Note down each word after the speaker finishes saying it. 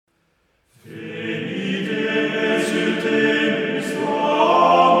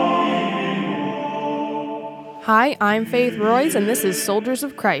Hi, I'm Faith Royce, and this is Soldiers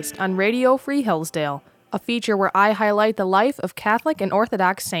of Christ on Radio Free Hillsdale, a feature where I highlight the life of Catholic and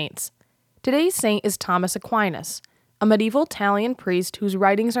Orthodox saints. Today's saint is Thomas Aquinas, a medieval Italian priest whose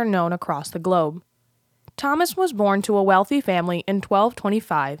writings are known across the globe. Thomas was born to a wealthy family in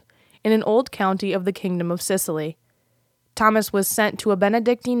 1225 in an old county of the Kingdom of Sicily. Thomas was sent to a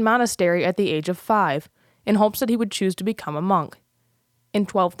Benedictine monastery at the age of 5, in hopes that he would choose to become a monk. In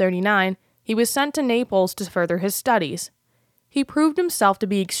 1239, he was sent to Naples to further his studies. He proved himself to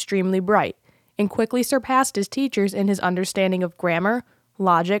be extremely bright, and quickly surpassed his teachers in his understanding of grammar,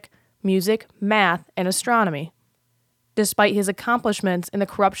 logic, music, math, and astronomy. Despite his accomplishments and the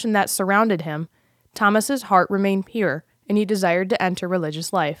corruption that surrounded him, Thomas's heart remained pure, and he desired to enter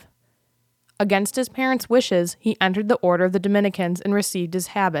religious life. Against his parents' wishes, he entered the order of the Dominicans and received his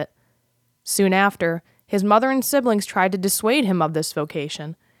habit. Soon after, his mother and siblings tried to dissuade him of this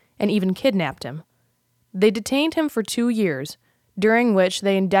vocation, and even kidnapped him. They detained him for 2 years, during which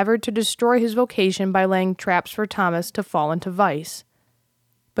they endeavored to destroy his vocation by laying traps for Thomas to fall into vice.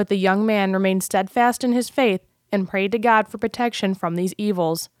 But the young man remained steadfast in his faith and prayed to God for protection from these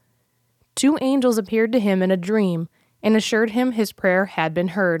evils. 2 angels appeared to him in a dream and assured him his prayer had been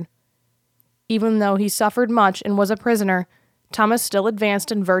heard. Even though he suffered much and was a prisoner, Thomas still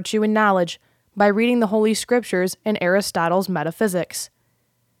advanced in virtue and knowledge by reading the Holy Scriptures and Aristotle's Metaphysics.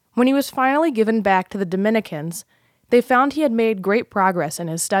 When he was finally given back to the Dominicans, they found he had made great progress in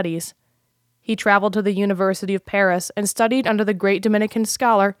his studies. He traveled to the University of Paris and studied under the great Dominican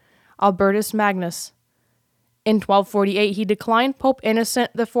scholar Albertus Magnus. In 1248, he declined Pope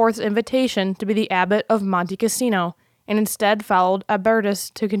Innocent IV's invitation to be the abbot of Monte Cassino and instead followed Albertus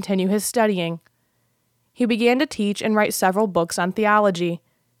to continue his studying. He began to teach and write several books on theology.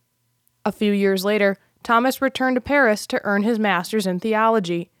 A few years later, Thomas returned to Paris to earn his master's in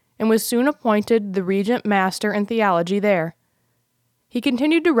theology, and was soon appointed the Regent Master in Theology there. He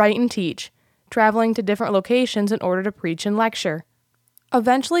continued to write and teach, traveling to different locations in order to preach and lecture.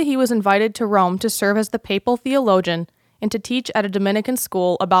 Eventually, he was invited to Rome to serve as the papal theologian and to teach at a Dominican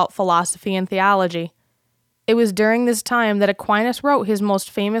school about philosophy and theology. It was during this time that Aquinas wrote his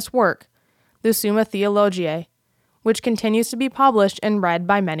most famous work, the Summa Theologiae, which continues to be published and read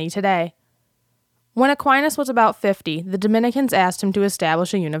by many today. When Aquinas was about 50, the Dominicans asked him to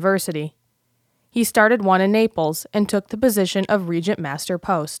establish a university. He started one in Naples and took the position of Regent Master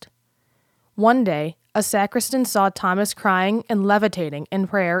post. One day, a sacristan saw Thomas crying and levitating in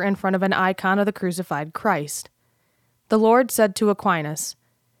prayer in front of an icon of the crucified Christ. The Lord said to Aquinas,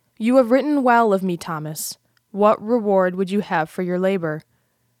 "You have written well of me, Thomas. What reward would you have for your labor?"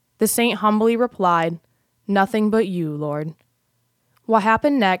 The saint humbly replied, "Nothing but you, Lord." What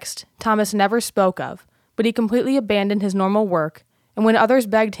happened next, Thomas never spoke of, but he completely abandoned his normal work, and when others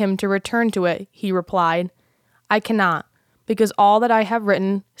begged him to return to it, he replied, "I cannot, because all that I have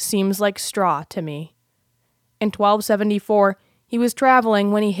written seems like straw to me." In 1274, he was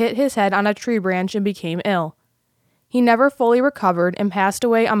traveling when he hit his head on a tree branch and became ill. He never fully recovered and passed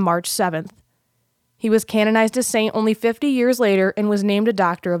away on March 7th. He was canonized a saint only 50 years later and was named a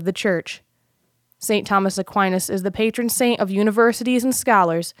doctor of the Church. St. Thomas Aquinas is the patron saint of universities and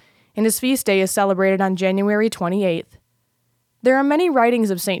scholars, and his feast day is celebrated on January 28th. There are many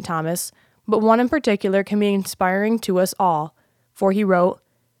writings of St. Thomas, but one in particular can be inspiring to us all, for he wrote,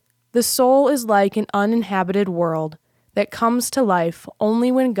 "The soul is like an uninhabited world that comes to life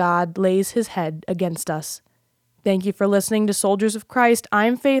only when God lays his head against us." Thank you for listening to Soldiers of Christ.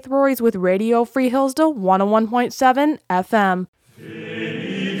 I'm Faith Royce with Radio Free Hillsdale 101.7 FM.